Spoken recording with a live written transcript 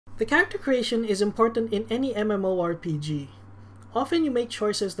The character creation is important in any MMORPG. Often you make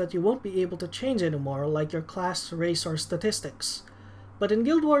choices that you won't be able to change anymore, like your class, race, or statistics. But in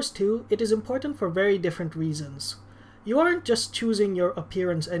Guild Wars 2, it is important for very different reasons. You aren't just choosing your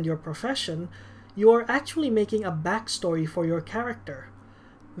appearance and your profession, you are actually making a backstory for your character.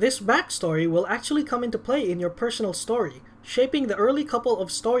 This backstory will actually come into play in your personal story, shaping the early couple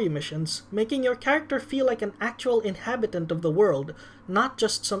of story missions, making your character feel like an actual inhabitant of the world, not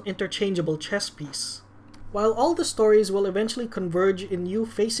just some interchangeable chess piece. While all the stories will eventually converge in you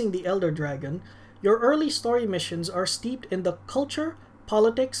facing the Elder Dragon, your early story missions are steeped in the culture,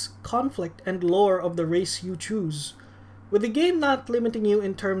 politics, conflict, and lore of the race you choose. With the game not limiting you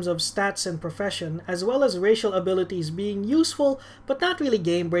in terms of stats and profession, as well as racial abilities being useful but not really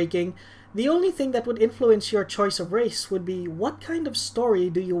game-breaking, the only thing that would influence your choice of race would be what kind of story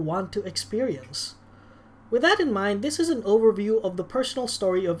do you want to experience. With that in mind, this is an overview of the personal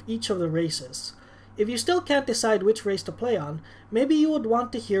story of each of the races. If you still can't decide which race to play on, maybe you would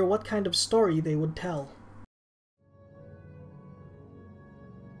want to hear what kind of story they would tell.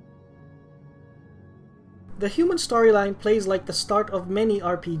 The human storyline plays like the start of many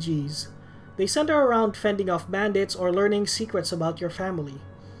RPGs. They center around fending off bandits or learning secrets about your family.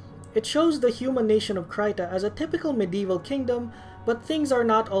 It shows the human nation of Kryta as a typical medieval kingdom, but things are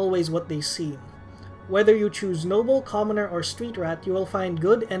not always what they seem. Whether you choose noble, commoner, or street rat, you will find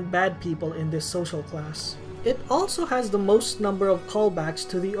good and bad people in this social class. It also has the most number of callbacks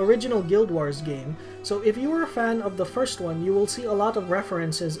to the original Guild Wars game, so if you were a fan of the first one, you will see a lot of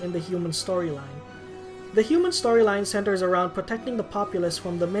references in the human storyline. The human storyline centers around protecting the populace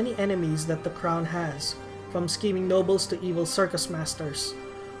from the many enemies that the crown has, from scheming nobles to evil circus masters.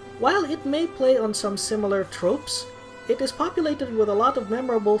 While it may play on some similar tropes, it is populated with a lot of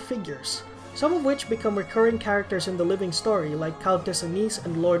memorable figures, some of which become recurring characters in the living story like Countess Anise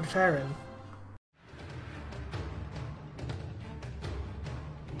and Lord Farron.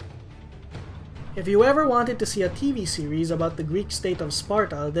 If you ever wanted to see a TV series about the Greek state of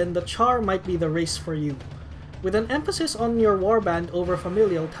Sparta, then the Char might be the race for you. With an emphasis on your warband over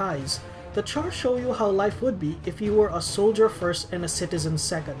familial ties, the Char show you how life would be if you were a soldier first and a citizen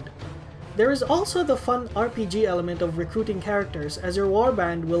second. There is also the fun RPG element of recruiting characters, as your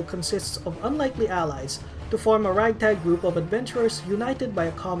warband will consist of unlikely allies to form a ragtag group of adventurers united by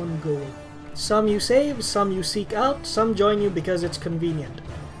a common goal. Some you save, some you seek out, some join you because it's convenient.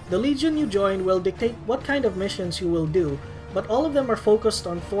 The Legion you join will dictate what kind of missions you will do, but all of them are focused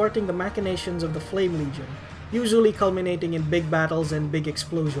on thwarting the machinations of the Flame Legion, usually culminating in big battles and big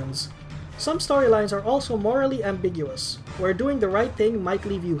explosions. Some storylines are also morally ambiguous, where doing the right thing might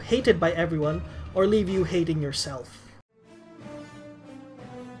leave you hated by everyone or leave you hating yourself.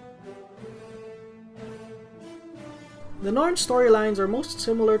 The Norn storylines are most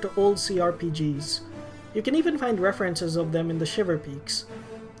similar to old CRPGs. You can even find references of them in the Shiver Peaks.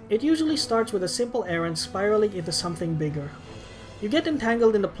 It usually starts with a simple errand spiraling into something bigger. You get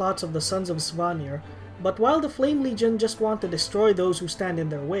entangled in the plots of the Sons of Svanir, but while the Flame Legion just want to destroy those who stand in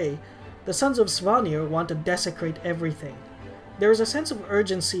their way, the Sons of Svanir want to desecrate everything. There is a sense of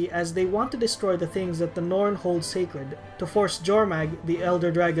urgency as they want to destroy the things that the Norn hold sacred, to force Jormag, the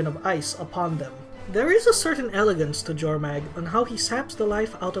Elder Dragon of Ice, upon them. There is a certain elegance to Jormag on how he saps the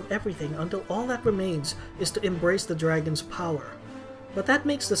life out of everything until all that remains is to embrace the dragon's power. But that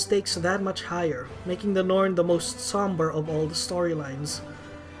makes the stakes that much higher, making the Norn the most somber of all the storylines.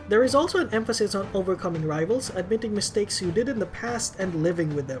 There is also an emphasis on overcoming rivals, admitting mistakes you did in the past, and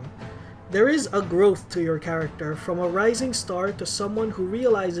living with them. There is a growth to your character, from a rising star to someone who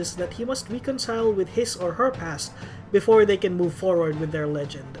realizes that he must reconcile with his or her past before they can move forward with their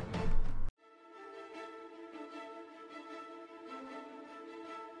legend.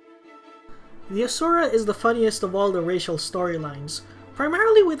 The Asura is the funniest of all the racial storylines,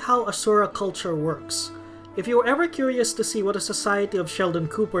 primarily with how Asura culture works. If you were ever curious to see what a society of Sheldon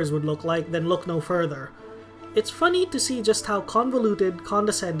Coopers would look like, then look no further. It's funny to see just how convoluted,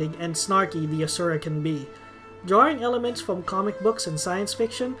 condescending, and snarky the Asura can be. Drawing elements from comic books and science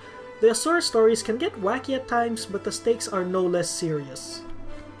fiction, the Asura stories can get wacky at times, but the stakes are no less serious.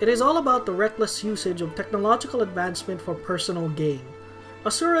 It is all about the reckless usage of technological advancement for personal gain.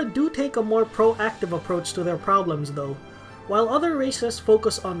 Asura do take a more proactive approach to their problems though. While other races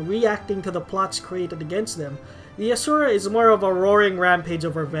focus on reacting to the plots created against them, the Asura is more of a roaring rampage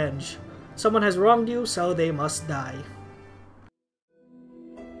of revenge. Someone has wronged you, so they must die.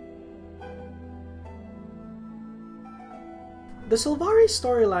 The Sylvari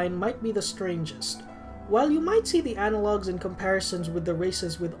storyline might be the strangest. While you might see the analogs and comparisons with the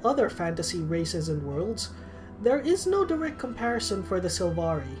races with other fantasy races and worlds, there is no direct comparison for the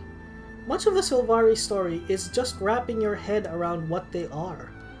Sylvari. Much of the Sylvari story is just wrapping your head around what they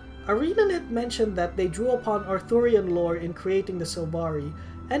are. ArenaNet mentioned that they drew upon Arthurian lore in creating the Sylvari,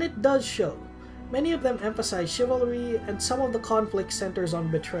 and it does show. Many of them emphasize chivalry, and some of the conflict centers on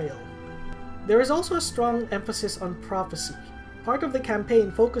betrayal. There is also a strong emphasis on prophecy. Part of the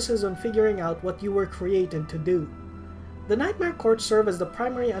campaign focuses on figuring out what you were created to do. The Nightmare Court serve as the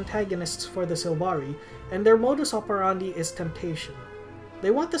primary antagonists for the Sylvari, and their modus operandi is temptation. They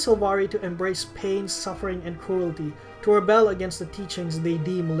want the Sylvari to embrace pain, suffering, and cruelty, to rebel against the teachings they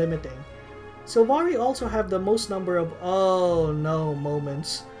deem limiting. Sylvari also have the most number of "oh no"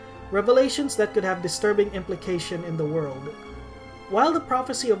 moments, revelations that could have disturbing implication in the world. While the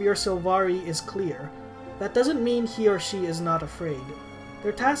prophecy of your Sylvari is clear, that doesn't mean he or she is not afraid.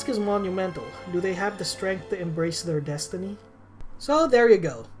 Their task is monumental. Do they have the strength to embrace their destiny? So there you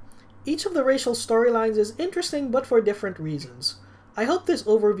go. Each of the racial storylines is interesting but for different reasons. I hope this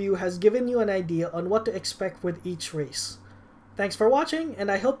overview has given you an idea on what to expect with each race. Thanks for watching,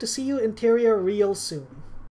 and I hope to see you in Tyria real soon.